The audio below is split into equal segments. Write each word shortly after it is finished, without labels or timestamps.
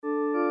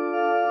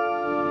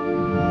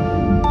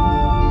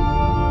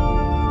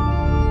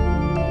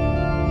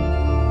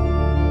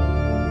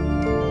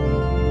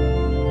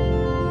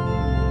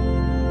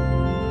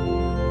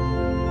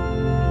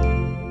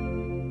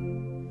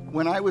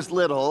When I was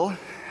little,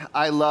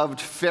 I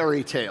loved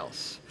fairy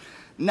tales.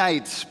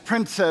 Knights,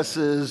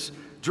 princesses,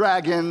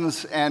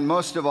 dragons, and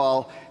most of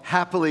all,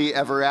 happily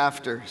ever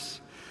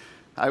afters.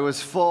 I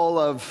was full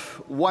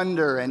of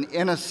wonder and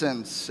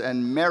innocence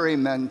and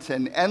merriment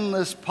and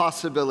endless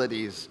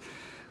possibilities.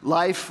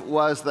 Life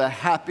was the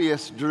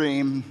happiest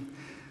dream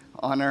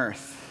on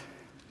earth.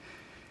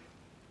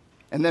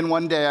 And then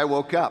one day I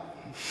woke up.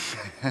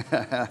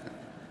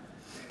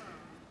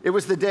 It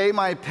was the day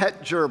my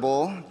pet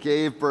gerbil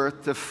gave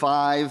birth to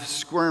 5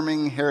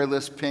 squirming,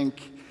 hairless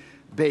pink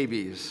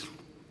babies.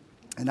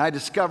 And I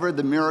discovered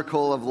the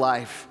miracle of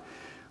life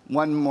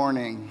one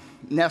morning,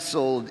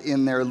 nestled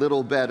in their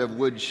little bed of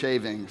wood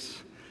shavings,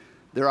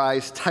 their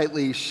eyes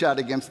tightly shut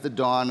against the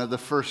dawn of the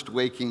first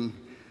waking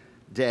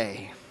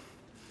day.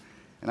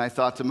 And I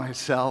thought to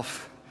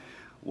myself,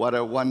 what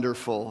a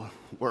wonderful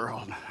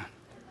world.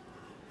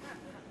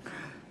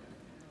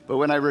 But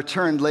when I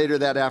returned later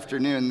that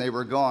afternoon, they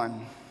were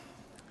gone.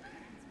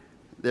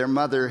 Their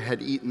mother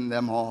had eaten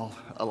them all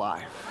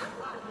alive.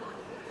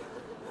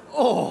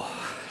 Oh,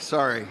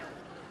 sorry.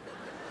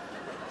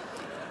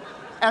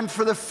 And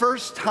for the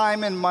first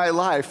time in my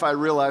life, I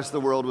realized the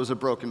world was a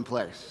broken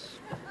place.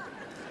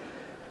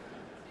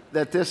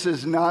 That this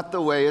is not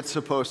the way it's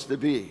supposed to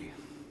be.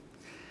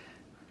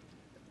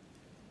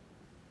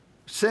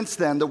 Since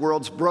then, the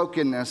world's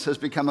brokenness has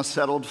become a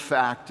settled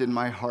fact in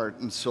my heart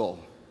and soul.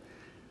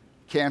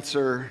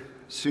 Cancer,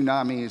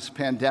 tsunamis,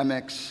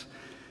 pandemics,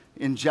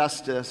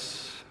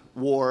 injustice,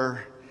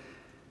 war.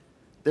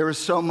 There is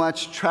so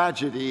much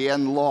tragedy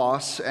and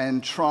loss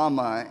and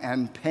trauma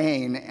and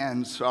pain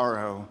and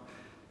sorrow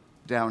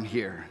down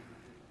here.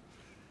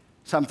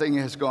 Something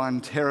has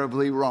gone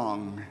terribly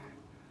wrong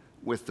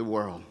with the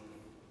world.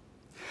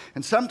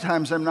 And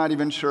sometimes I'm not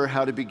even sure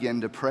how to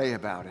begin to pray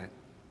about it.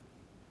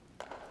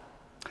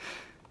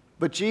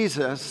 But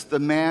Jesus, the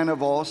man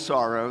of all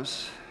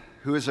sorrows,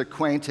 who is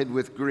acquainted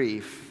with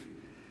grief,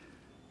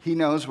 he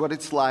knows what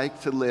it's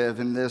like to live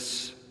in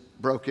this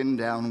broken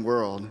down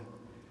world,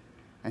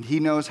 and he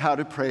knows how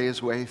to pray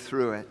his way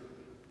through it.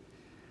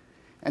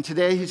 And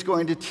today he's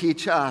going to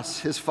teach us,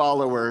 his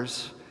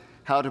followers,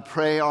 how to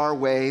pray our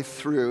way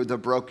through the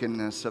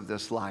brokenness of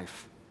this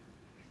life.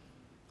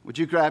 Would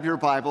you grab your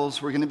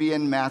Bibles? We're going to be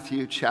in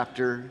Matthew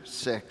chapter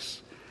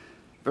 6,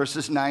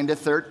 verses 9 to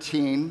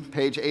 13,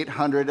 page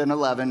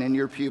 811 in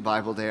your pew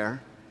Bible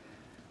there.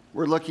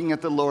 We're looking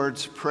at the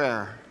Lord's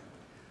Prayer.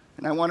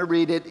 And I want to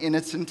read it in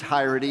its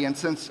entirety. And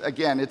since,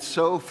 again, it's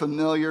so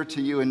familiar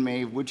to you and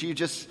me, would you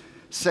just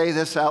say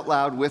this out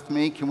loud with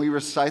me? Can we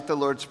recite the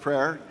Lord's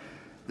Prayer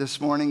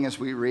this morning as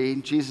we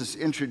read? Jesus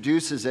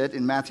introduces it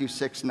in Matthew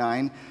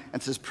 6:9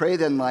 and says, "Pray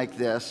then like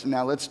this."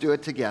 Now let's do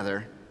it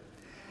together.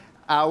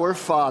 Our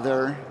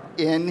Father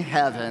in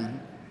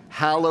heaven,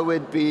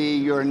 hallowed be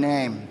your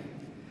name.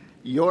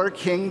 Your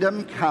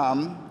kingdom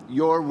come,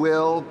 your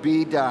will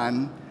be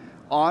done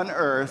on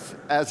earth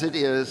as it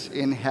is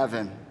in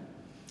heaven.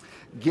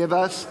 Give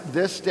us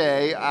this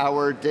day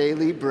our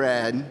daily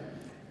bread,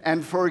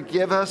 and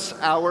forgive us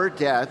our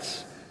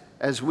debts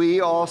as we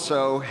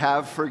also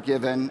have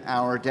forgiven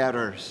our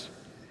debtors.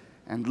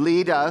 And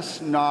lead us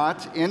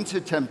not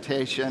into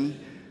temptation,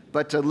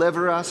 but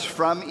deliver us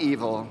from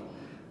evil.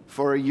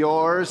 For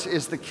yours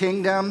is the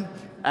kingdom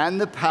and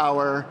the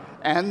power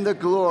and the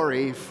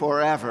glory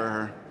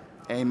forever.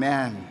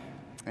 Amen.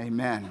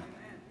 Amen.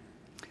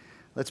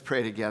 Let's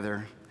pray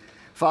together.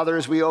 Father,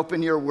 as we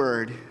open your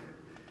word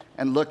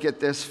and look at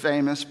this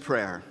famous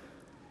prayer,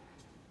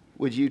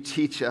 would you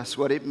teach us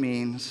what it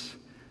means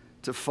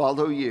to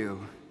follow you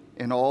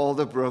in all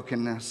the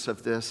brokenness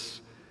of this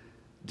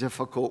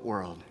difficult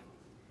world?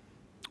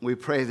 We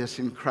pray this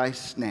in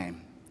Christ's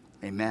name.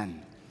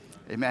 Amen.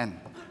 Amen.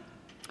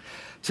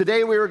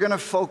 Today we are going to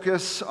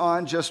focus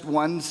on just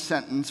one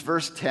sentence,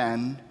 verse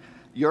 10.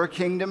 Your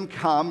kingdom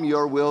come,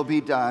 your will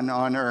be done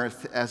on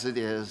earth as it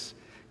is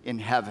in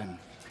heaven.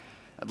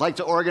 I'd like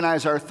to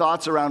organize our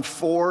thoughts around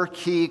 4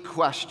 key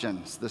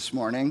questions this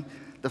morning.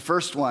 The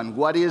first one,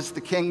 what is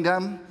the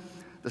kingdom?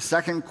 The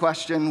second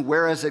question,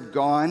 where has it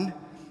gone?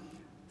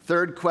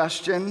 Third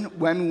question,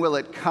 when will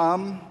it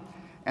come?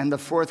 And the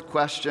fourth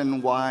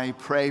question, why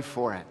pray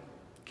for it?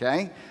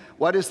 Okay?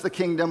 What is the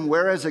kingdom?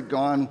 Where has it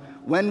gone?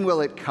 When will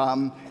it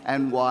come?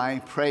 And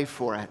why pray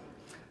for it?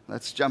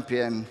 Let's jump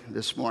in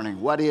this morning.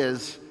 What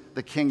is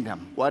the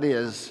kingdom? What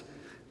is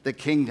the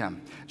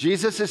kingdom?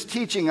 Jesus is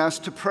teaching us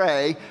to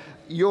pray,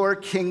 your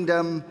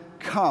kingdom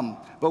come.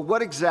 But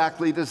what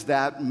exactly does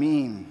that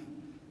mean?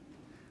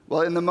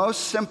 Well, in the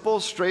most simple,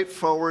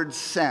 straightforward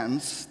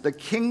sense, the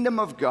kingdom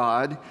of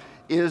God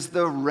is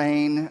the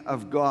reign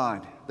of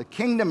God. The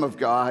kingdom of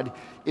God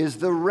is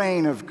the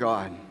reign of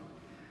God.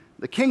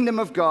 The kingdom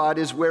of God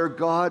is where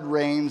God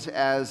reigns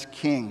as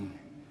king.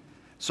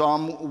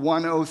 Psalm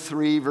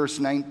 103, verse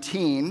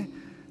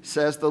 19,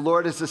 says, the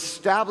Lord has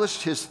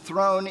established his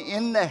throne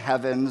in the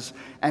heavens,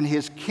 and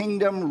his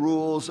kingdom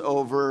rules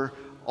over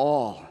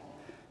all.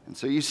 And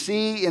so you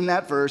see in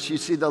that verse, you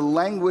see the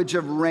language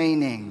of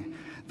reigning.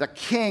 The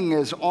king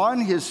is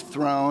on his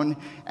throne,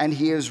 and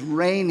he is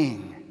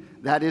reigning.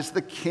 That is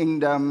the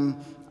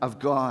kingdom of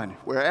God.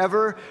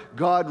 Wherever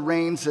God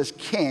reigns as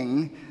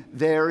king,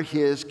 there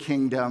his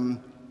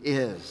kingdom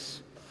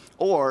is.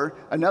 Or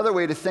another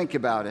way to think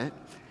about it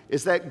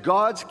is that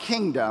God's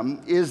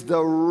kingdom is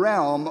the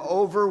realm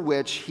over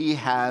which he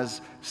has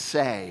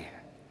say,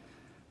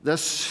 the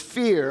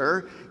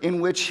sphere in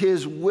which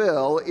his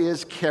will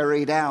is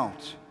carried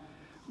out.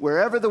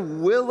 Wherever the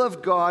will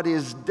of God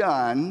is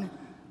done,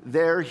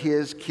 there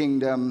his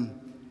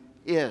kingdom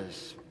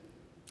is.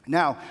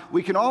 Now,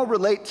 we can all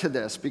relate to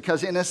this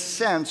because in a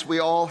sense, we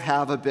all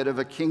have a bit of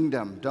a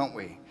kingdom, don't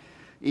we?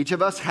 Each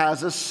of us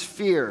has a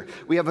sphere.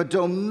 We have a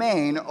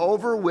domain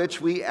over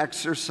which we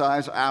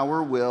exercise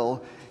our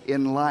will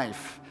in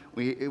life.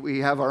 We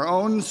have our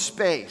own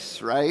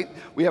space, right?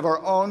 We have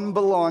our own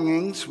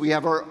belongings. We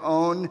have our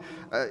own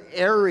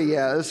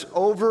areas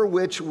over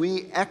which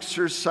we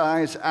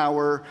exercise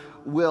our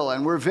will.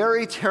 And we're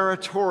very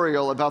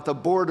territorial about the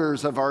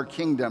borders of our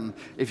kingdom,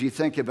 if you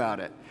think about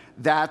it.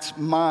 That's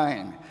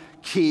mine.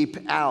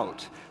 Keep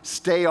out.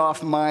 Stay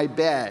off my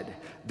bed.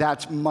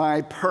 That's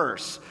my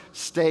purse.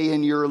 Stay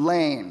in your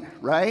lane,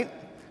 right?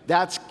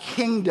 That's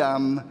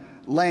kingdom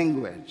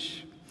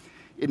language.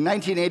 In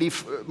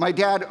 1980, my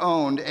dad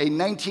owned a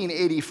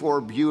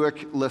 1984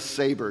 Buick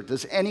LeSabre.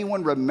 Does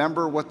anyone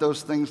remember what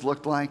those things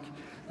looked like?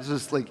 This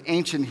is like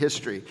ancient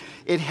history.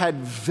 It had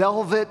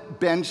velvet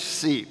bench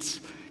seats.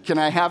 Can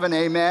I have an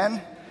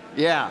amen?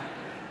 Yeah.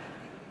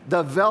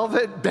 The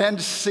velvet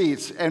bench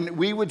seats. And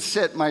we would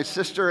sit, my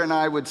sister and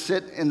I would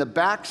sit in the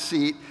back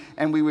seat,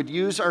 and we would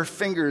use our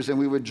fingers and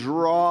we would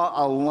draw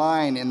a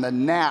line in the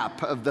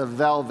nap of the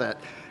velvet.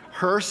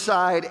 Her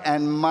side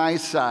and my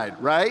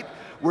side, right?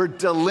 We're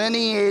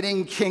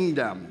delineating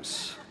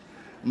kingdoms.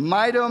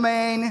 My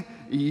domain,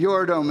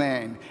 your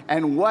domain.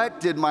 And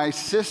what did my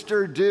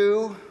sister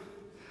do?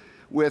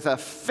 With a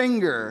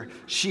finger,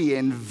 she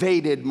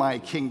invaded my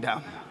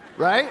kingdom,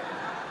 right?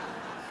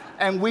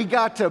 And we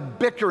got to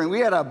bickering.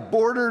 We had a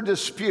border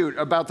dispute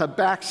about the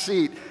back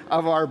seat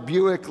of our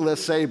Buick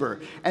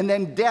LeSabre. And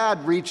then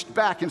Dad reached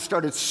back and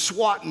started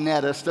swatting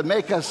at us to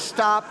make us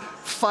stop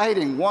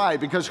fighting. Why?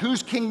 Because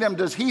whose kingdom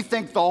does he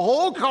think the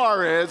whole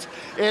car is?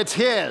 It's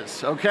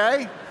his,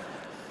 okay?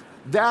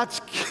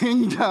 That's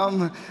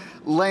kingdom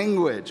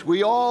language.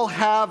 We all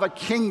have a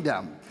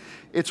kingdom.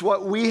 It's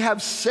what we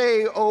have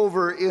say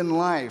over in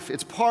life.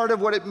 It's part of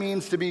what it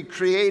means to be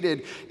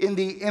created in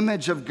the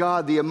image of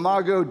God, the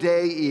Imago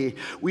Dei.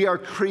 We are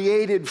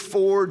created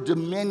for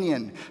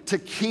dominion, to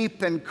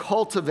keep and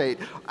cultivate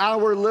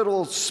our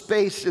little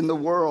space in the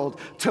world,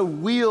 to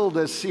wield,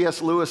 as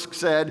C.S. Lewis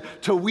said,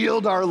 to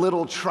wield our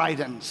little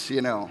tridents,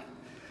 you know.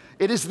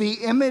 It is the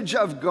image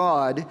of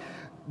God,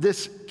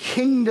 this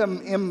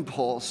kingdom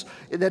impulse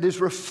that is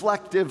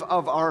reflective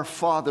of our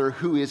Father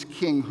who is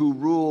King, who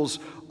rules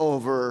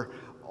over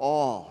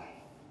all.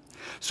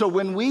 So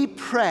when we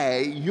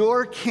pray,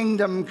 your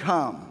kingdom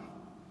come,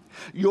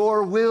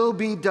 your will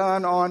be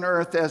done on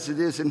earth as it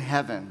is in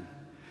heaven,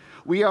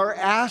 we are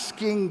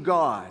asking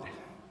God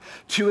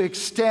to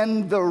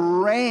extend the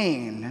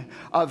reign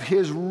of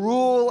his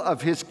rule,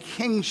 of his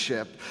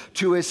kingship,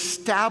 to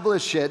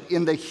establish it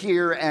in the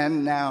here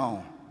and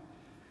now.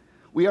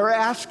 We are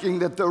asking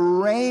that the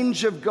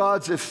range of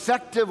God's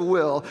effective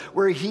will,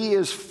 where he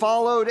is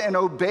followed and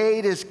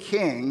obeyed as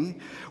king,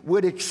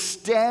 would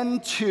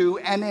extend to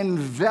and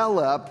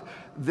envelop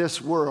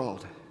this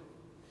world.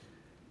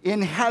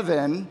 In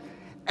heaven,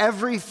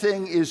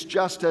 everything is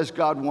just as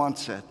God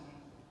wants it.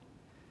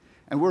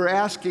 And we're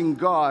asking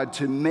God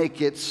to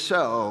make it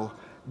so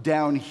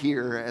down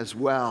here as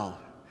well,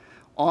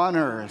 on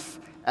earth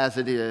as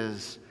it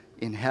is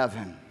in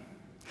heaven.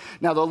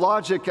 Now, the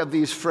logic of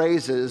these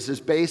phrases is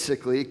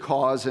basically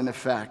cause and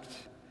effect.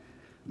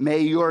 May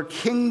your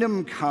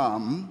kingdom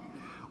come,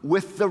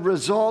 with the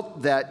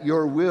result that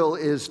your will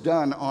is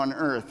done on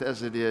earth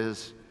as it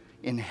is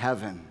in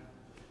heaven.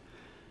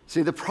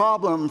 See, the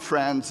problem,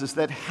 friends, is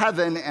that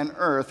heaven and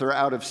earth are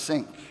out of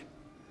sync.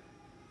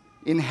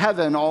 In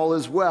heaven, all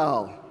is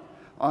well.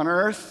 On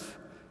earth,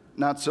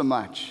 not so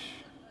much.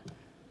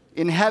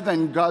 In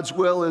heaven, God's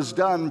will is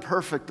done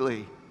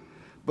perfectly,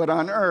 but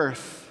on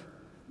earth,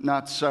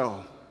 not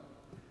so.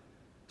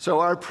 So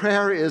our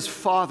prayer is,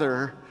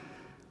 Father,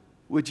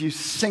 would you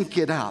sync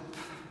it up?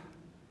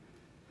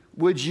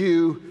 Would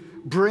you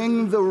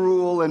bring the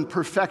rule and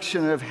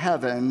perfection of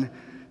heaven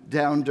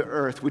down to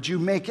earth? Would you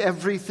make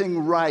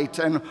everything right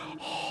and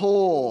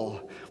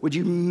whole? Would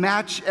you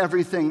match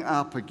everything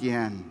up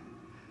again?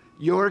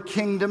 Your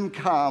kingdom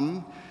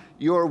come,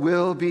 your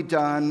will be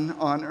done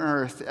on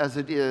earth as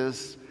it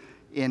is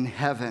in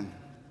heaven.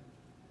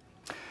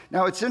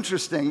 Now, it's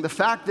interesting. The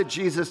fact that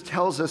Jesus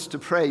tells us to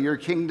pray, your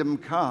kingdom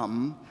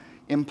come,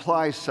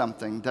 implies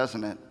something,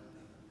 doesn't it?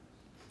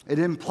 It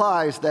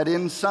implies that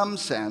in some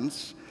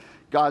sense,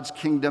 God's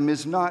kingdom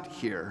is not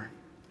here.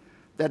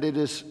 that it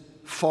is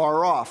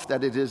far off,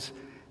 that it is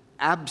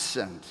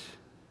absent.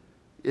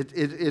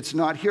 It's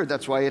not here.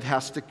 That's why it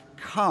has to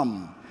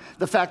come.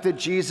 The fact that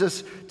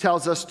Jesus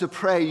tells us to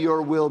pray,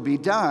 "Your will be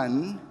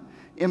done,"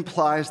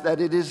 implies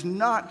that it is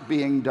not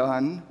being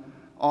done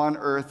on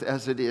earth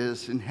as it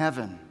is in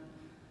heaven.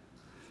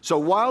 So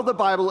while the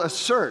Bible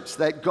asserts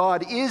that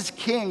God is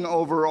king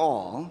over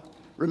all,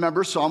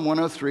 remember Psalm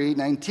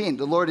 103:19,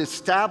 the Lord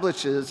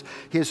establishes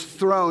his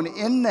throne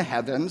in the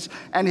heavens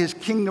and his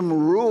kingdom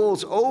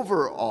rules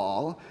over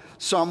all.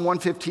 Psalm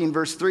 115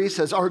 verse 3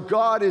 says, "Our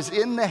God is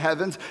in the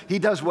heavens. He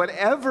does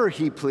whatever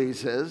he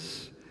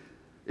pleases."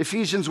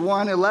 Ephesians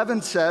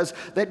 1:11 says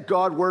that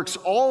God works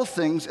all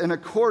things in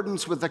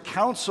accordance with the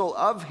counsel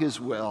of his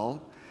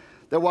will.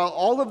 That while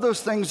all of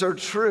those things are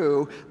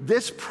true,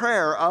 this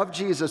prayer of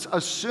Jesus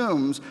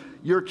assumes,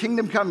 "Your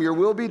kingdom come, your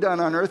will be done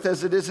on earth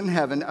as it is in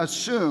heaven,"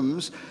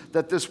 assumes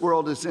that this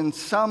world is in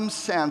some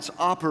sense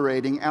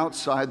operating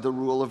outside the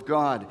rule of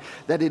God,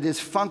 that it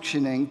is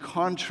functioning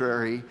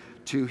contrary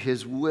to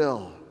his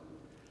will.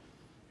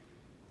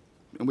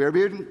 And we are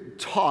being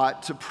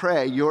taught to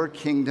pray, "Your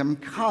kingdom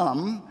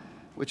come,"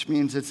 which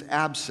means its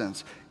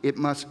absence. It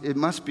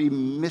must be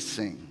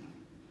missing.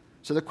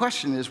 So the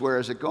question is, where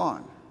has it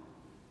gone?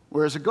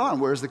 Where has it gone?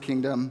 Where has the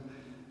kingdom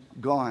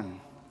gone?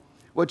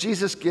 Well,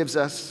 Jesus gives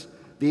us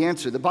the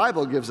answer. The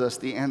Bible gives us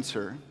the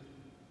answer.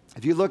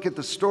 If you look at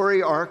the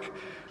story arc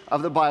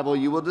of the Bible,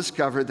 you will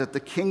discover that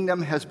the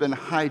kingdom has been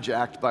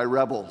hijacked by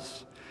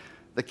rebels.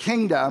 The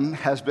kingdom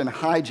has been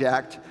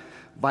hijacked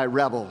by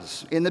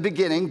rebels. In the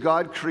beginning,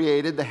 God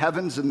created the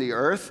heavens and the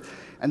earth,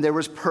 and there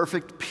was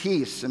perfect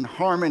peace and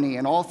harmony,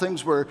 and all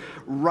things were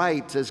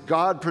right as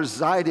God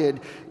presided,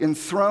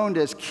 enthroned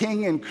as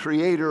king and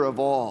creator of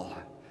all.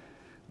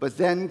 But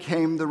then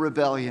came the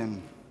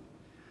rebellion.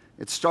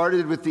 It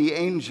started with the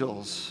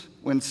angels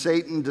when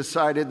Satan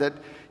decided that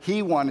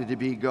he wanted to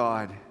be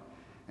God.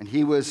 And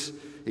he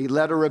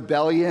led a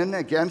rebellion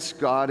against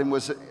God and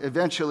was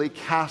eventually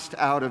cast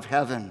out of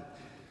heaven.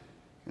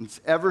 And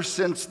ever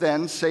since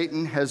then,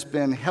 Satan has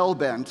been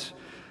hell-bent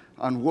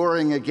on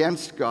warring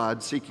against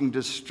God, seeking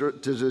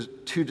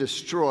to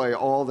destroy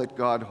all that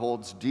God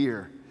holds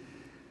dear.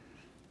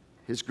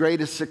 His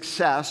greatest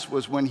success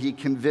was when he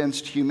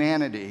convinced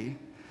humanity,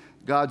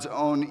 God's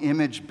own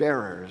image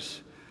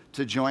bearers,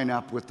 to join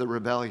up with the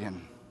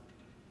rebellion.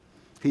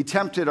 He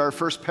tempted our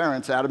first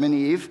parents, Adam and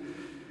Eve,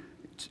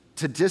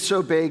 to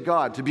disobey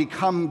God, to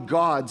become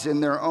gods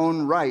in their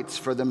own rights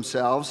for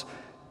themselves,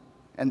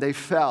 and they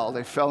fell.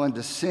 They fell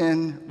into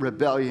sin,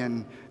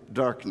 rebellion,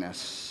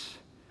 darkness.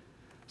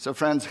 So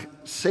friends,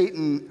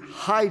 Satan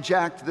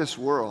hijacked this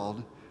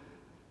world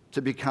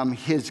to become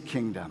his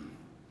kingdom,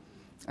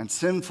 and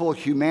sinful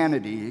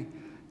humanity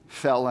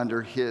fell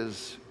under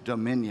his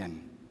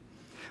dominion.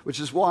 Which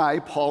is why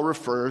Paul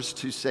refers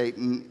to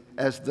Satan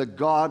as the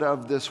god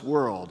of this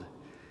world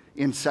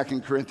in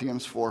 2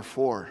 Corinthians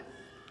 4:4.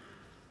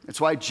 It's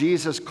why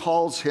Jesus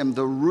calls him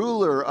the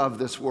ruler of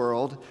this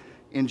world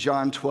in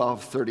John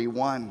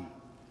 12:31.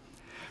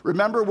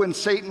 Remember when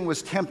Satan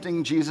was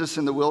tempting Jesus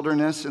in the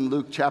wilderness in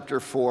Luke chapter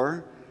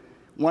 4?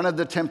 One of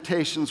the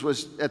temptations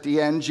was at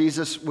the end,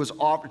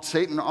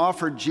 Satan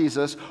offered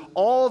Jesus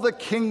all the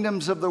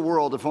kingdoms of the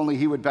world if only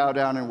he would bow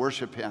down and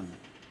worship him.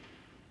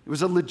 It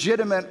was a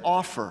legitimate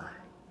offer.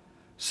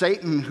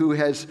 Satan, who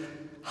has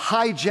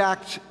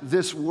hijacked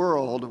this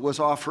world, was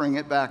offering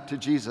it back to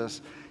Jesus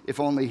if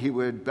only he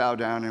would bow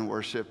down and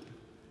worship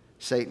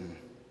Satan.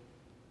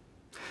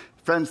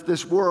 Friends,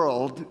 this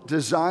world,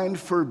 designed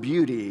for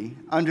beauty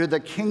under the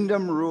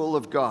kingdom rule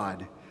of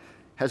God,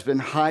 has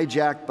been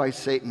hijacked by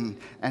Satan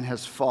and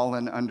has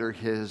fallen under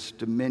his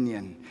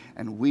dominion.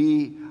 And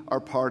we are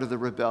part of the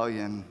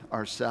rebellion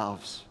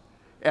ourselves.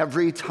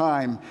 Every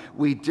time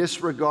we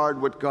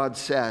disregard what God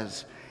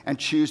says and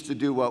choose to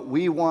do what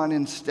we want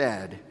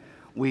instead,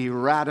 we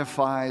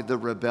ratify the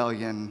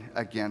rebellion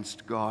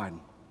against God.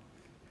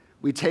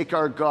 We take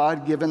our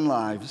God-given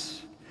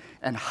lives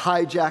and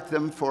hijack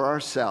them for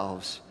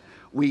ourselves.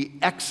 We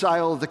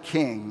exile the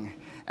king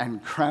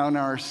and crown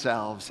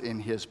ourselves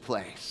in his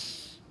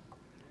place.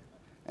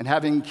 And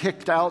having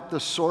kicked out the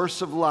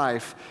source of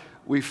life,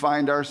 we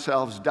find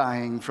ourselves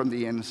dying from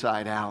the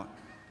inside out.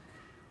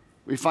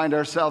 We find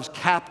ourselves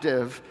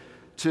captive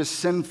to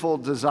sinful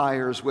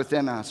desires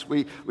within us.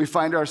 We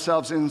find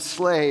ourselves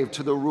enslaved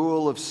to the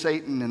rule of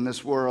Satan in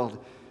this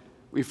world.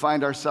 We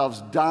find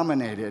ourselves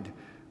dominated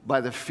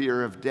by the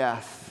fear of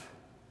death.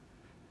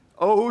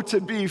 Oh, to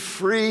be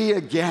free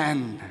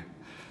again.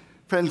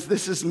 Friends,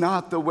 this is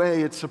not the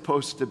way it's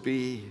supposed to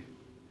be.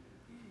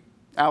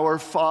 Our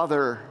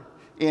Father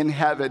in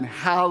heaven,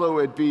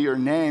 hallowed be your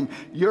name.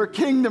 Your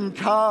kingdom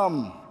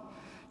come.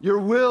 Your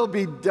will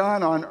be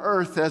done on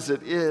earth as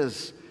it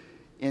is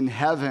in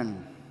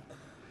heaven.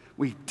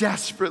 We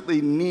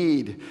desperately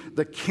need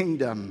the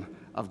kingdom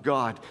of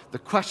God. The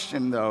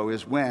question, though,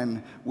 is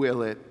when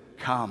will it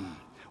come?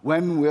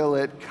 When will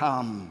it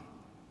come?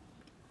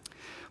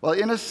 Well,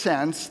 in a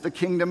sense, the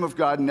kingdom of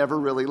God never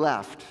really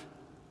left.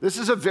 This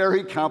is a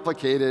very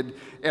complicated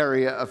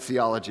area of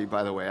theology,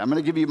 by the way. I'm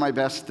going to give you my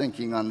best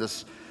thinking on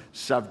this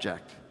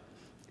subject.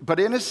 But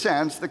in a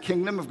sense, the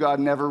kingdom of God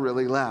never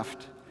really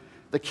left.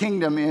 The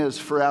kingdom is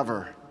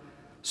forever.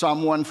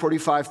 Psalm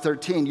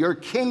 145:13, your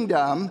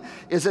kingdom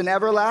is an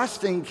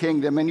everlasting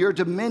kingdom, and your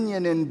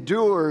dominion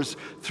endures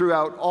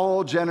throughout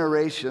all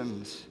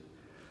generations.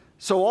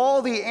 So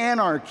all the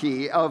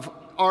anarchy of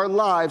our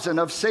lives and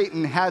of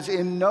Satan has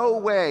in no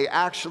way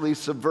actually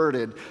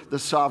subverted the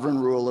sovereign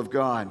rule of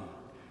God.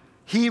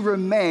 He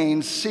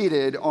remains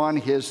seated on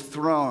his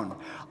throne,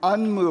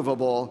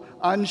 unmovable,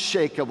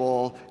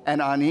 unshakable,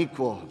 and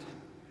unequaled.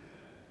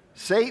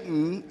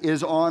 Satan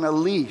is on a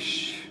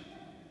leash.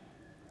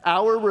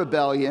 Our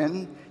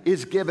rebellion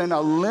is given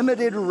a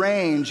limited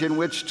range in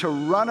which to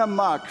run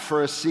amok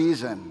for a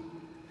season,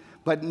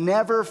 but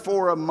never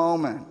for a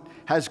moment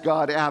has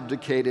God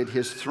abdicated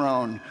his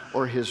throne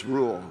or his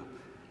rule.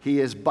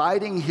 He is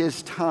biding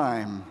his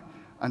time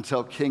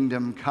until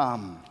kingdom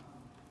come.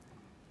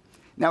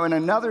 Now, in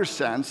another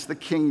sense, the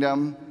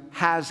kingdom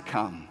has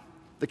come.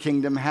 The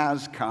kingdom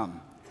has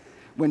come.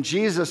 When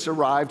Jesus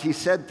arrived, he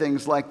said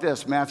things like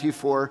this, Matthew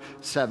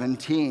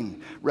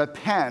 4:17,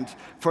 repent,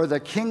 for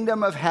the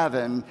kingdom of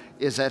heaven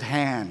is at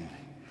hand.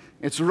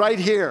 It's right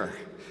here.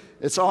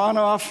 It's on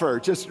offer.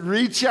 Just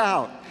reach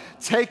out,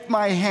 take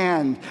my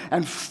hand,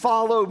 and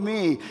follow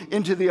me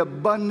into the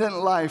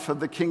abundant life of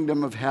the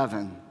kingdom of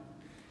heaven.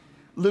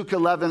 Luke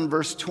 11,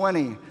 verse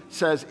 20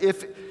 says,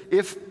 if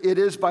it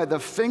is by the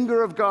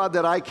finger of God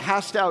that I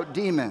cast out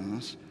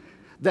demons,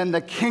 then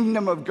the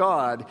kingdom of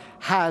God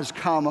has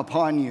come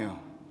upon you.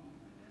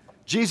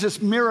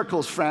 Jesus'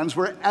 miracles, friends,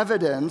 were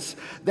evidence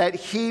that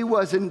he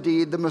was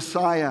indeed the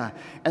Messiah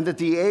and that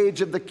the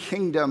age of the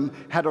kingdom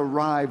had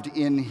arrived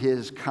in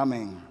his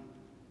coming.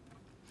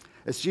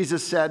 As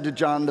Jesus said to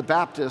John the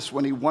Baptist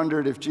when he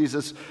wondered if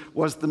Jesus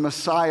was the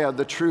Messiah,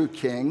 the true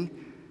king,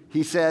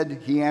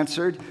 he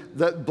answered,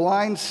 the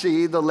blind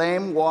see, the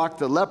lame walk,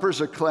 the lepers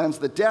are cleansed,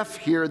 the deaf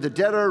hear, the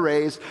dead are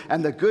raised,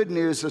 and the good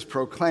news is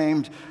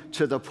proclaimed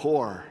to the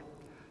poor.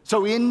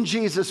 So in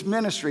Jesus'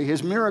 ministry,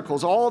 his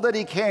miracles, all that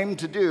he came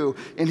to do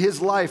in his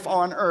life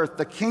on earth,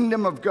 the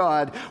kingdom of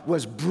God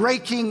was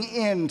breaking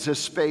into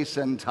space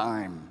and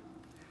time.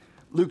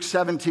 Luke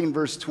 17,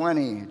 verse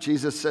 20,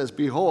 Jesus says,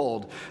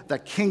 behold, the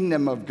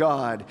kingdom of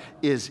God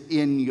is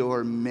in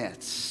your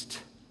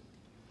midst.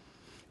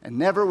 And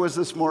never was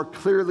this more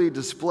clearly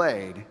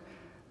displayed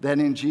than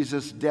in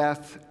Jesus'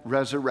 death,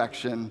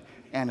 resurrection,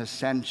 and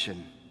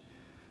ascension.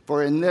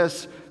 For in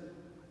this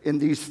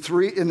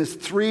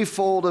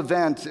threefold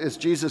event, as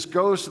Jesus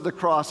goes to the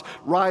cross,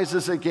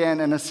 rises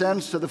again, and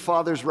ascends to the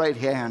Father's right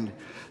hand,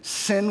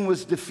 sin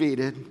was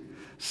defeated,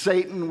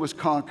 Satan was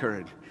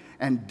conquered,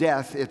 and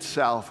death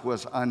itself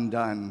was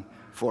undone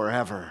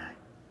forever.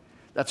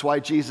 That's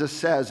why Jesus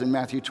says in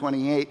Matthew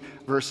 28,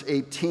 verse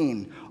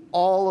 18,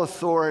 all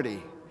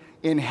authority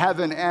in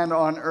heaven and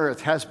on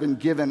earth has been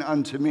given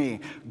unto me.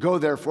 Go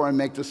therefore and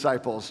make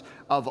disciples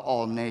of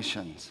all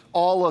nations.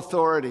 All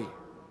authority.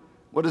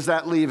 What does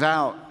that leave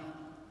out?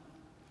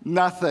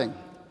 Nothing.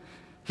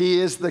 He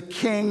is the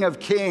King of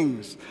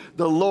kings,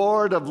 the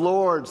Lord of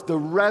lords, the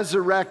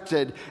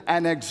resurrected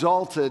and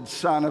exalted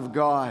Son of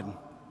God.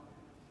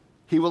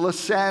 He will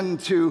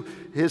ascend to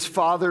his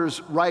Father's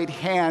right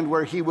hand,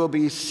 where he will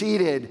be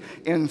seated,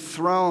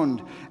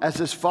 enthroned, as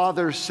his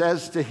Father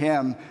says to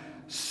him,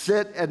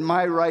 sit at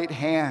my right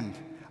hand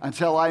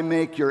until I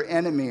make your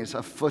enemies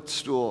a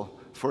footstool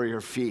for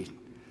your feet.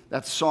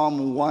 That's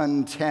Psalm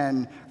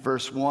 110,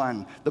 verse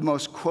 1, the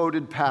most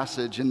quoted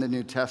passage in the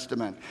New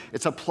Testament.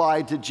 It's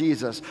applied to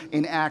Jesus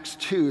in Acts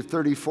 2,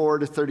 34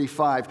 to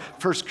 35,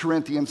 1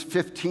 Corinthians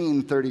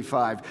 15,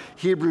 35,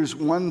 Hebrews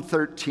 1,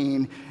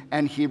 13,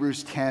 and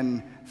Hebrews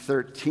 10,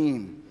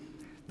 13.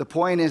 The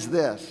point is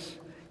this: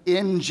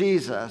 in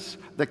Jesus,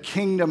 the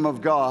kingdom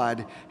of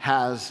God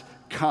has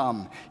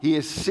come. He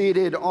is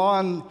seated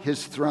on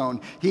his throne.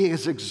 He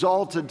is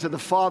exalted to the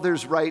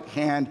Father's right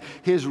hand.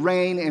 His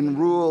reign and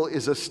rule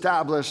is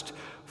established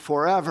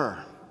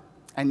forever.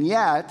 And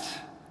yet,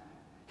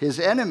 his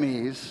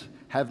enemies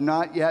have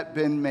not yet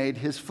been made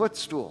his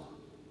footstool.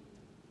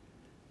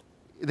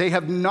 They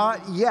have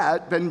not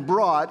yet been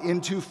brought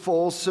into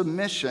full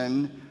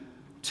submission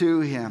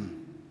to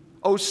him.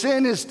 Oh,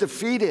 sin is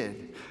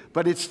defeated,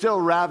 but it still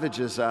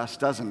ravages us,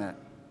 doesn't it?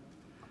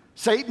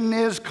 Satan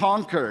is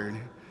conquered,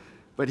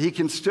 but he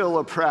can still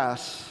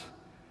oppress.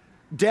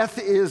 Death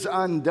is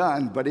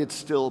undone, but it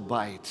still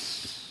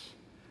bites.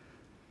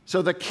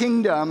 So the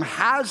kingdom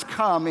has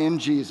come in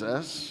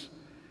Jesus,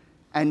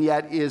 and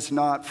yet is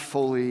not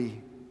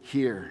fully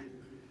here,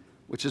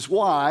 which is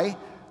why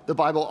the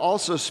Bible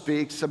also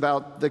speaks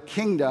about the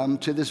kingdom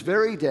to this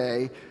very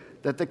day,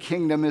 that the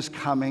kingdom is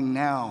coming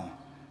now.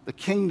 The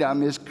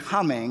kingdom is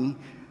coming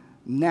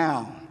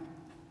now.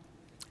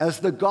 As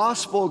the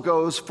gospel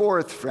goes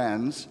forth,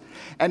 friends,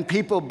 and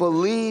people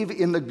believe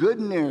in the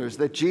good news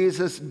that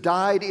Jesus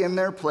died in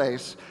their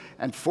place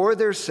and for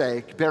their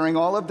sake, bearing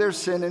all of their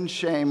sin and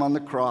shame on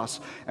the cross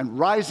and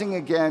rising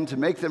again to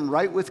make them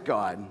right with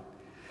God,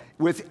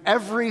 with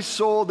every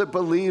soul that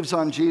believes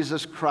on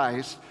Jesus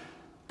Christ,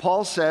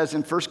 Paul says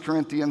in 1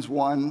 Corinthians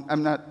 1,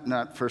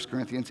 not 1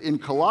 Corinthians, in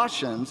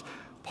Colossians,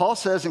 Paul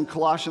says in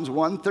Colossians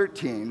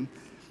 1:13,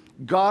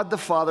 God the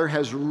Father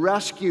has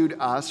rescued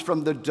us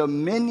from the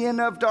dominion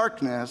of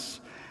darkness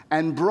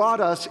and brought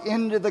us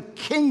into the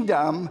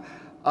kingdom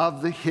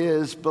of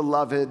his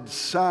beloved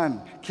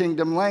Son.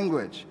 Kingdom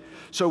language.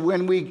 So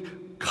when we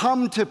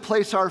come to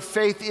place our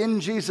faith in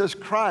Jesus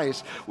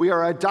Christ, we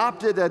are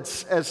adopted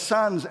as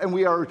sons, and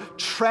we are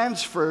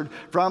transferred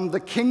from the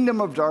kingdom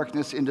of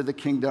darkness into the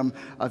kingdom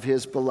of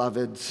his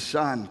beloved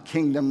Son.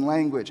 Kingdom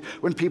language.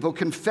 When people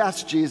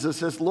confess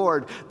Jesus as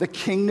Lord, the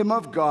kingdom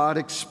of God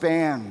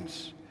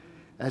expands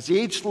as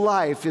each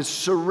life is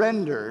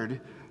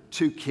surrendered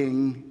to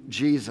King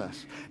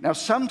Jesus. Now,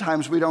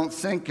 sometimes we don't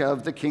think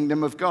of the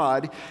kingdom of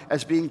God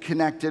as being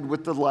connected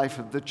with the life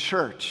of the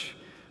church,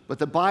 but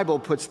the Bible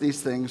puts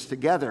these things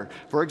together.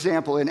 For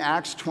example, in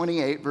Acts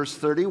 28, verse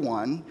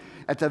 31,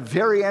 at the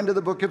very end of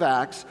the book of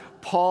Acts,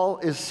 Paul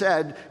is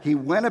said he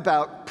went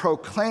about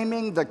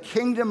proclaiming the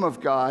kingdom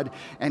of God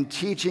and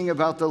teaching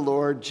about the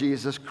Lord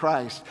Jesus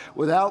Christ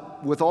with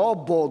all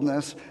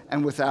boldness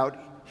and without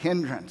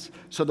hindrance.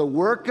 So the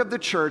work of the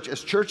church,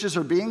 as churches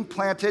are being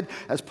planted,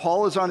 as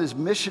Paul is on his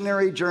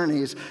missionary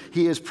journeys,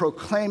 he is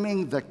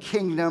proclaiming the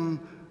kingdom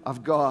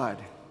of God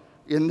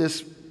in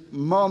this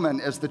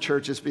moment as the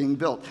church is being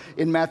built.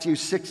 In Matthew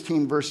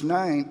 16, verse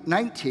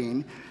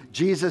 19,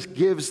 Jesus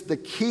gives the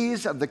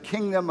keys of the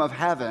kingdom of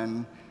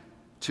heaven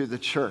to the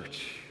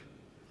church.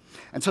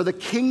 And so the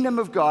kingdom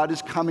of God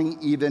is coming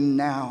even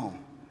now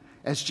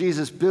as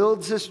Jesus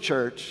builds his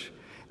church,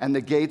 and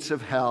the gates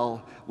of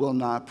hell will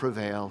not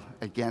prevail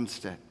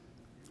against it.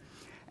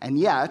 And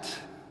yet,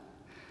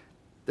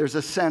 there's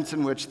a sense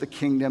in which the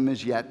kingdom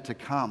is yet to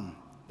come.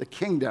 The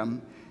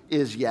kingdom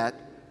is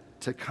yet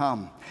to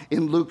come.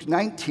 In Luke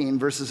 19,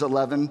 verses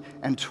 11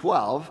 and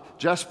 12,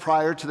 just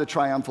prior to the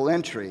triumphal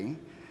entry,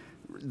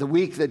 the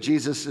week that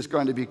Jesus is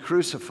going to be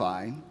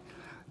crucified,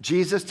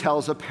 Jesus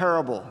tells a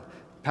parable.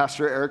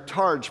 Pastor Eric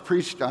Targe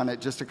preached on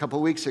it just a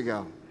couple weeks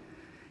ago.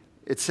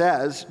 It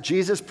says,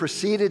 Jesus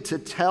proceeded to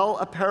tell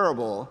a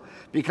parable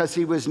because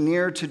he was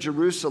near to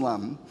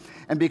Jerusalem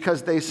and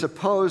because they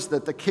supposed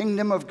that the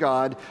kingdom of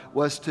God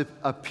was to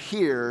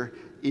appear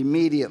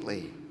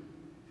immediately.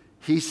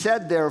 He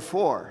said,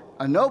 therefore,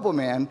 a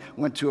nobleman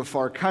went to a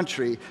far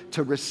country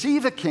to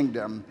receive a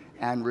kingdom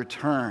and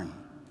return.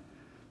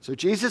 So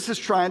Jesus is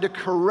trying to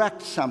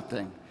correct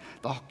something.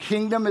 The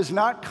kingdom is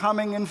not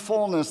coming in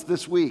fullness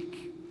this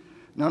week.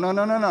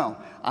 No.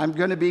 I'm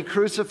going to be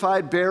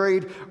crucified,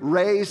 buried,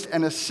 raised,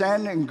 and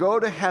ascend and go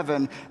to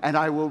heaven, and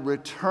I will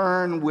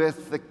return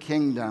with the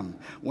kingdom.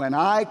 When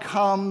I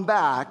come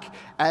back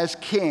as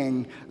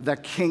king, the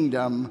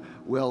kingdom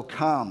will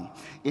come.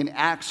 In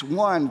Acts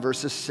 1,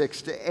 verses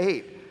 6 to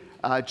 8,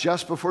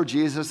 just before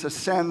Jesus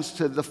ascends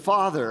to the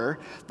Father,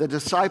 the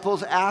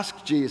disciples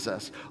ask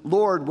Jesus,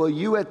 Lord, will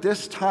you at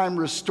this time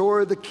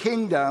restore the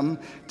kingdom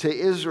to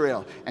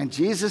Israel? And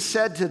Jesus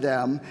said to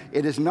them,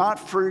 it is not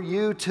for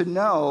you to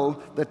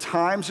know the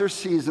times or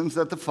seasons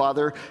that the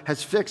Father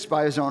has fixed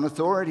by his own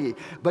authority,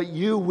 but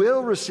you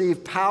will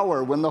receive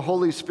power when the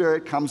Holy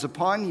Spirit comes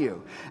upon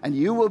you. And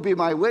you will be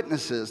my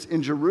witnesses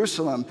in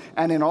Jerusalem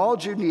and in all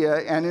Judea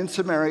and in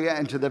Samaria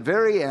and to the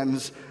very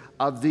ends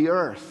of the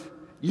earth.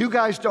 You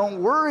guys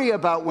don't worry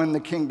about when the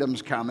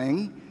kingdom's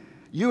coming.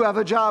 You have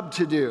a job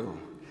to do.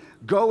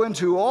 Go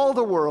into all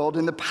the world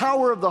in the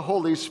power of the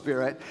Holy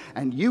Spirit,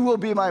 and you will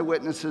be my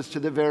witnesses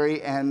to the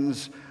very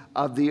ends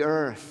of the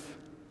earth.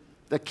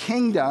 The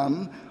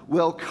kingdom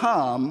will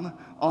come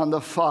on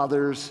the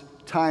Father's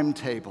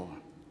timetable.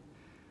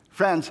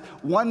 Friends,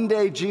 one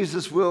day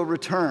Jesus will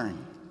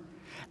return,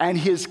 and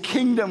his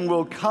kingdom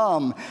will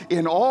come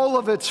in all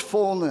of its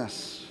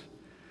fullness,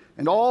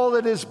 and all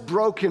that is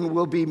broken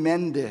will be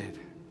mended.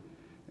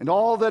 And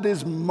all that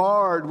is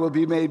marred will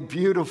be made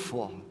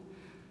beautiful.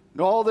 And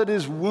all that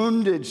is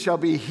wounded shall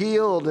be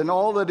healed. And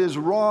all that is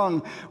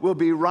wrong will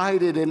be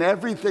righted. And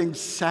everything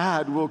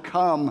sad will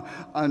come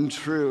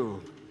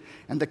untrue.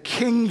 And the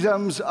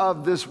kingdoms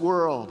of this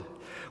world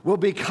will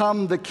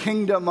become the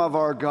kingdom of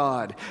our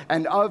God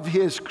and of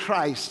his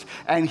Christ.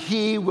 And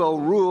he will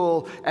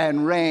rule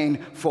and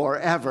reign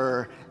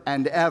forever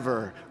and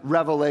ever.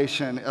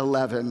 Revelation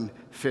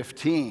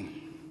 11:15.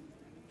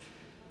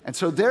 And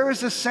so there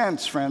is a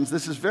sense, friends,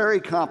 this is very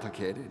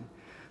complicated,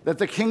 that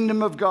the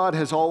kingdom of God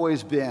has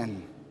always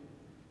been.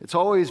 It's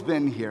always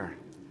been here.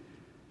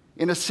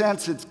 In a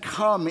sense, it's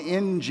come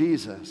in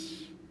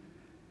Jesus.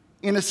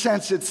 In a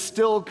sense, it's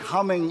still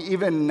coming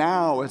even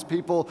now as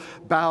people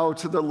bow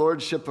to the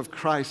lordship of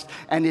Christ,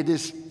 and it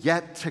is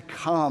yet to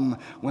come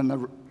when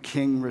the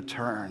King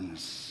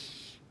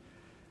returns.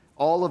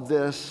 All of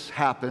this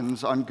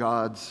happens on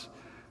God's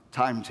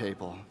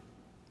timetable.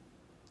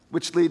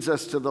 Which leads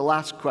us to the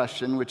last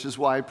question, which is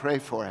why pray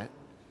for it?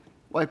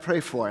 Why pray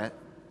for it?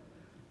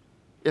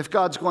 If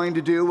God's going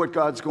to do what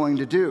God's going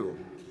to do,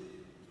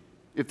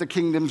 if the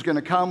kingdom's going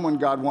to come when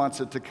God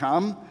wants it to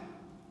come,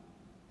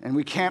 and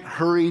we can't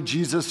hurry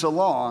Jesus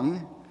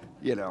along,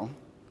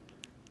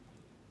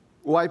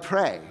 why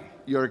pray?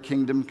 Your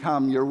kingdom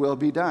come, your will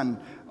be done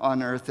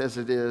on earth as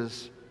it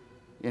is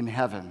in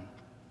heaven.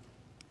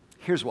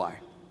 Here's why.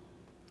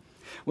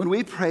 When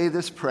we pray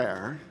this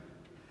prayer,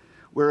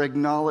 we're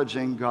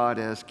acknowledging God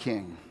as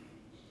King.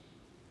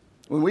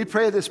 When we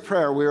pray this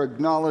prayer, we're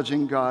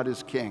acknowledging God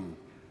as King.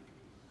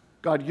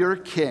 God, you're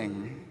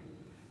King,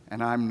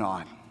 and I'm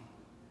not.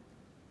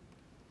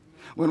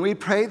 When we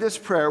pray this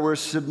prayer, we're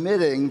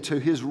submitting to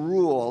his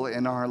rule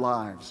in our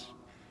lives.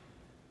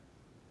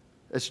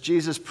 As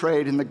Jesus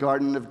prayed in the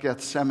Garden of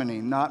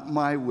Gethsemane, not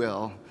my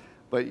will,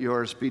 but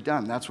yours be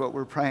done. That's what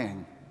we're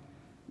praying.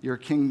 Your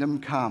kingdom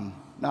come,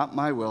 not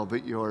my will,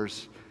 but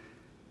yours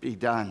be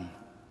done.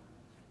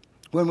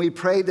 When we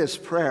pray this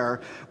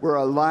prayer, we're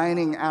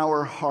aligning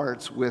our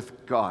hearts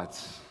with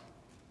God's.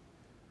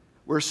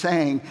 We're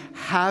saying,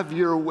 have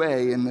your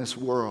way in this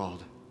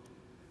world.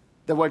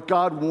 That what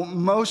God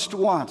most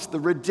wants, the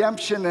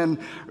redemption and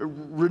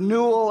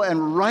renewal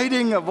and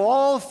righting of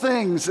all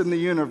things in the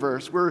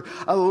universe, we're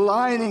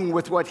aligning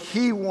with what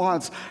he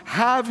wants.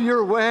 Have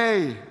your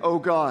way, O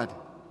God.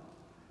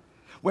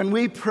 When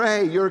we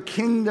pray, your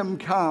kingdom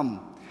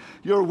come,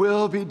 your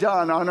will be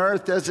done on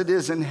earth as it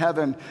is in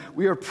heaven,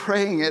 we are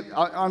praying it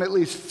on at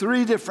least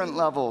 3 different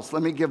levels.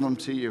 Let me give them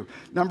to you.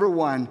 Number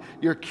 1,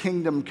 your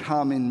kingdom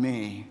come in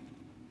me.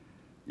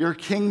 Your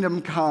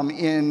kingdom come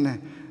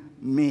in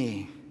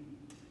me.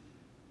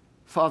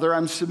 Father,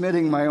 I'm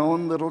submitting my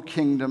own little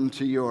kingdom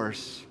to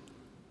yours.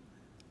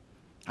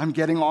 I'm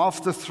getting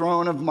off the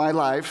throne of my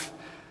life,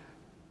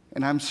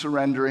 and I'm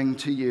surrendering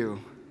to you.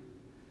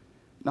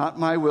 Not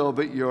my will,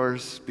 but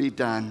yours be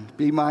done.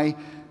 Be my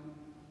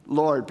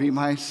Lord, be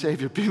my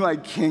Savior, be my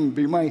King,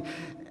 be my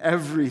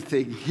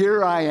everything.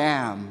 Here I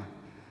am.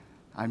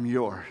 I'm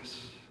yours.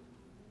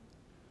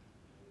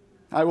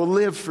 I will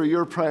live for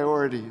your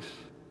priorities.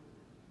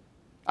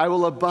 I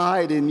will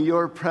abide in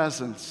your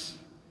presence.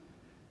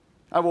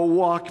 I will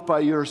walk by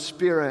your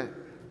Spirit,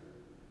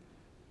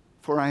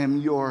 for I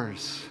am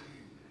yours,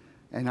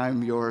 and I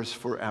am yours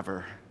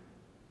forever.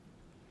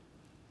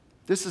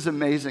 This is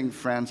amazing,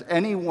 friends.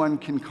 Anyone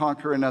can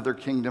conquer another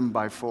kingdom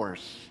by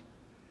force,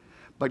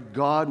 but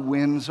God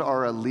wins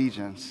our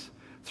allegiance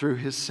through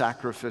his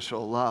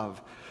sacrificial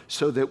love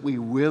so that we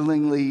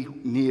willingly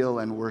kneel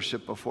and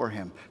worship before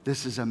him.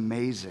 This is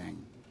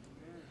amazing.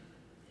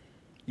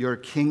 Your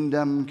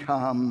kingdom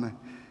come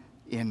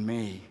in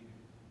me.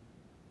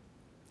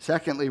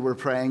 Secondly, we're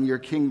praying, your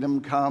kingdom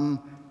come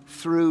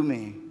through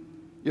me.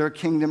 Your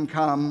kingdom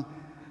come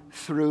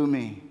through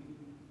me.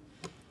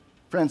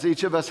 Friends,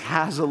 each of us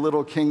has a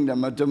little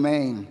kingdom, a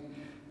domain,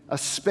 a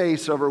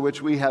space over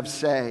which we have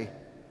say.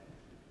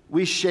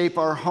 We shape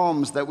our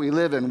homes that we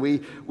live in.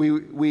 We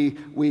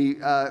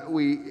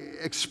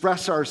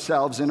express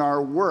ourselves in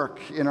our work,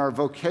 in our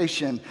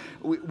vocation.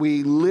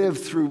 We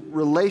live through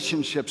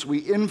relationships. We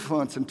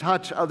influence and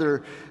touch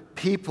other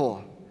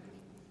people.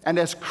 And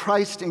as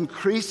Christ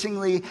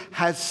increasingly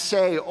has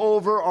say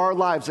over our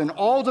lives in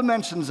all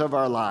dimensions of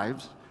our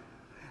lives,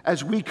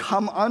 as we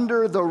come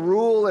under the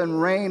rule and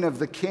reign of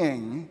the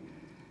King,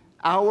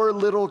 our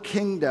little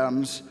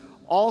kingdoms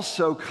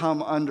also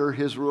come under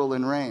his rule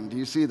and reign. Do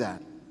you see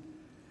that?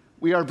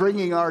 We are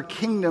bringing our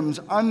kingdoms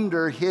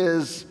under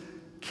his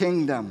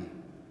kingdom.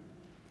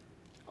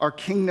 Our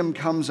kingdom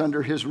comes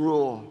under his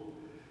rule.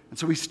 And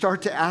so we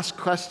start to ask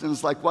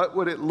questions like, what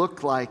would it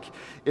look like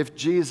if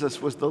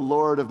Jesus was the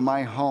Lord of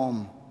my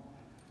home,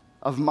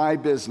 of my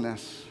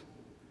business,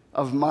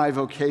 of my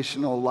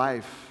vocational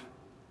life?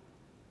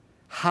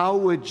 How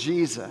would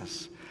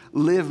Jesus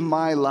live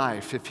my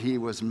life if he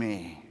was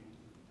me?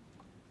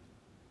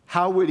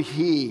 How would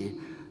he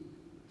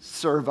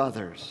serve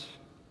others?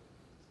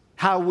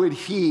 How would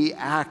he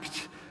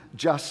act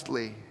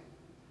justly?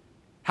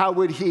 How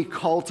would he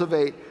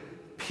cultivate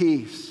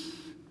peace?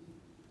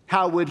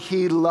 How would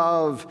he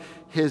love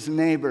his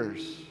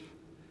neighbors?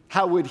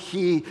 How would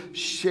he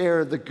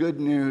share the good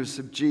news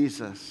of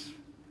Jesus?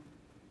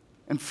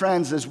 And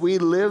friends, as we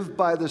live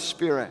by the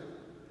Spirit,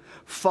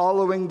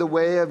 following the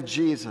way of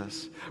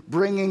Jesus,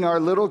 bringing our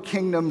little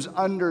kingdoms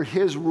under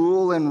his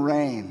rule and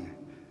reign,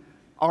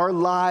 our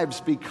lives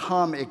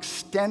become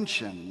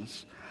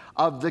extensions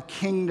of the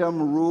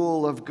kingdom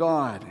rule of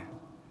God.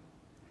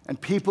 And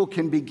people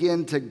can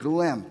begin to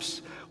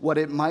glimpse what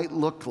it might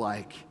look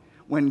like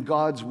when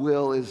God's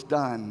will is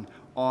done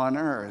on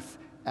earth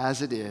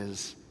as it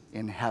is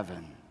in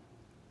heaven.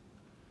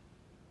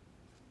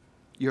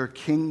 Your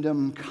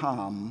kingdom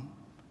come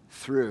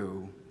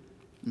through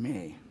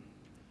me.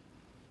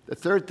 The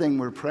third thing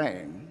we're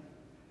praying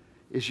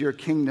is your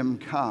kingdom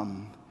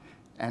come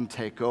and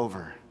take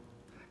over.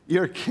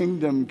 Your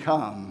kingdom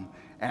come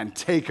and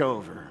take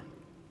over.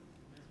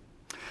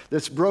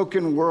 This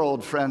broken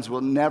world, friends,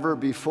 will never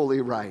be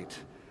fully right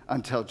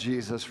until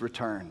Jesus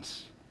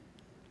returns.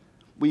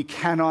 We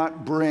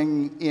cannot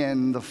bring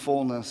in the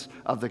fullness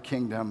of the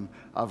kingdom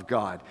of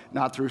God.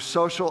 Not through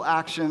social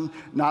action,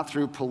 not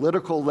through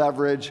political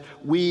leverage.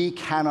 We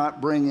cannot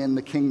bring in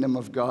the kingdom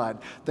of God.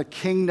 The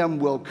kingdom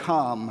will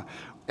come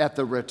at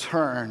the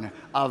return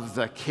of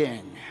the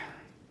King.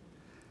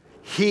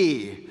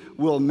 He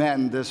will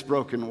mend this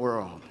broken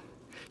world.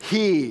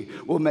 He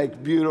will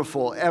make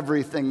beautiful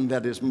everything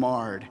that is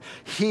marred.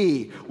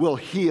 He will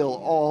heal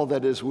all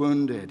that is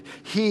wounded.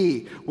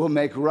 He will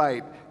make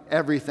right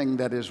everything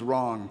that is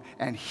wrong,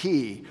 and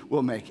he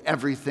will make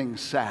everything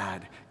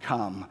sad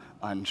come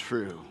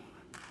untrue.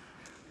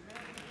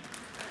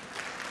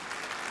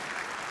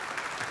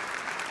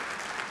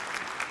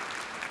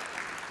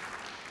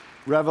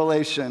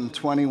 Revelation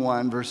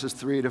 21, verses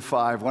 3 to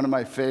 5, one of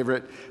my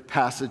favorite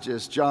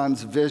passages,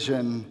 John's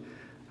vision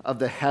of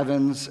the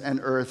heavens and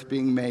earth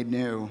being made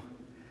new.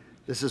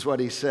 This is what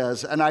he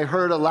says, "And I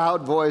heard a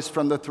loud voice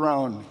from the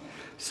throne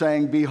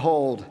saying,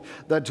 'Behold,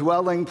 the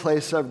dwelling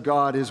place of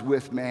God is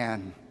with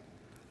man.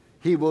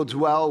 He will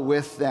dwell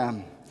with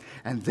them,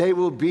 and they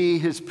will be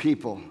his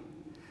people,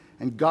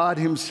 and God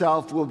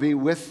himself will be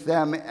with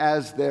them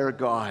as their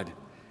God.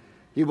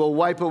 He will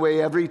wipe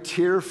away every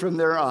tear from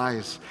their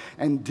eyes,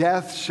 and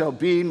death shall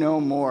be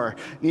no more.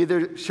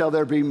 Neither shall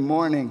there be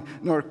mourning,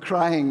 nor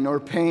crying, nor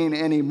pain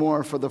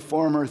anymore, for the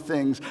former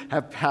things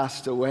have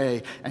passed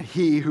away.' And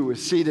he who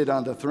was seated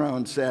on the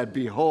throne said,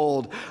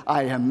 'Behold,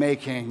 I am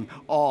making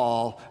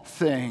all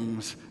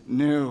things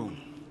new.'"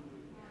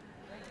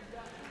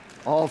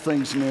 All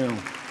things new.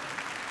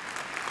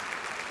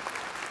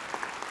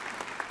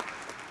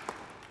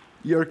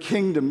 Your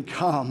kingdom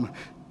come,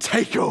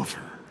 take over.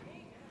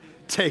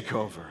 Take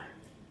over,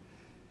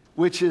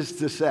 which is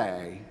to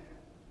say,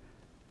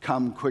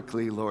 come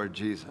quickly, Lord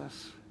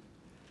Jesus.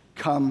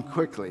 Come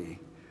quickly,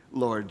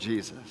 Lord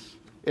Jesus.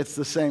 It's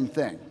the same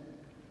thing.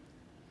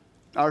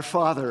 Our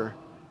Father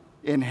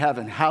in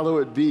heaven,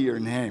 hallowed be your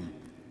name.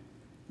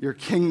 Your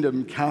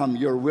kingdom come,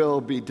 your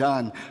will be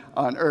done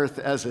on earth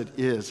as it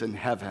is in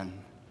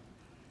heaven.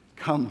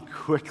 Come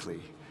quickly,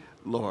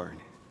 Lord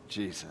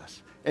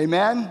Jesus.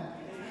 Amen?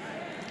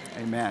 Amen.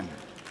 Amen.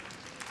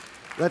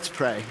 Let's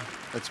pray.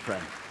 Let's pray.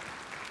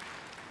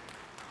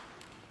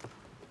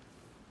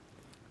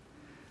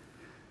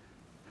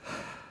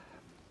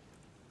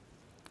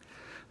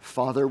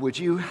 Father, would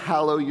you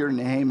hallow your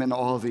name in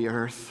all the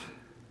earth?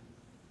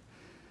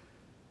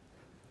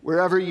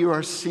 Wherever you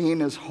are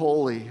seen as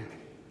holy,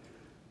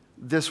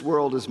 this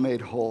world is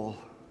made whole.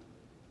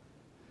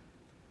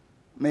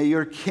 May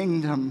your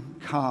kingdom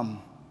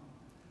come,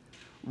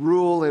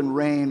 rule and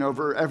reign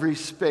over every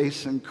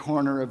space and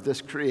corner of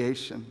this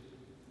creation.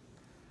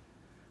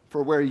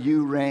 For where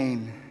you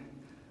reign,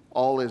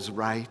 all is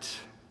right.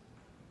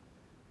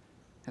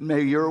 And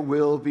may your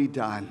will be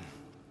done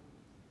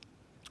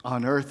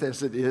on earth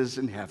as it is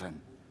in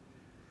heaven,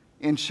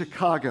 in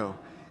Chicago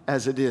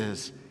as it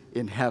is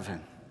in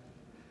heaven,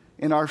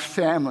 in our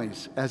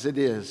families as it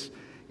is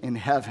in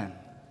heaven,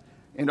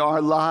 in our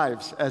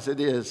lives as it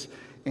is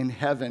in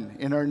heaven,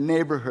 in our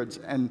neighborhoods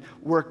and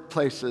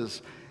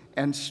workplaces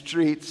and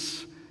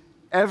streets,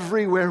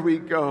 everywhere we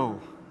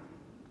go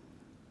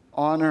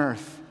on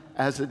earth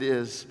as it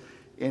is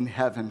in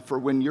heaven. For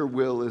when your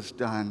will is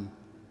done,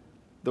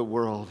 the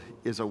world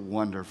is a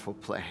wonderful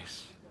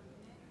place.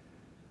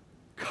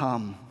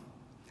 Come,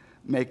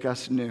 make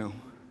us new.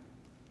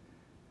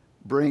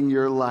 Bring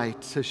your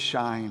light to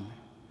shine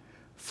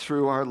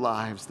through our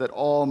lives that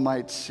all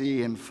might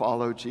see and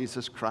follow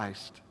Jesus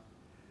Christ.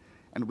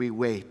 And we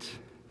wait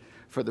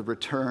for the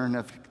return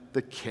of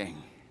the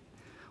King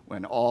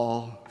when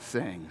all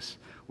things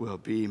will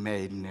be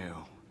made new.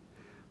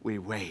 We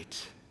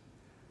wait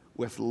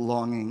with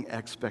longing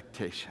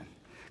expectation.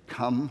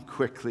 Come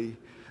quickly,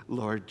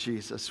 Lord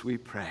Jesus, we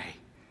pray.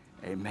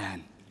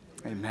 Amen.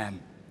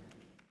 Amen.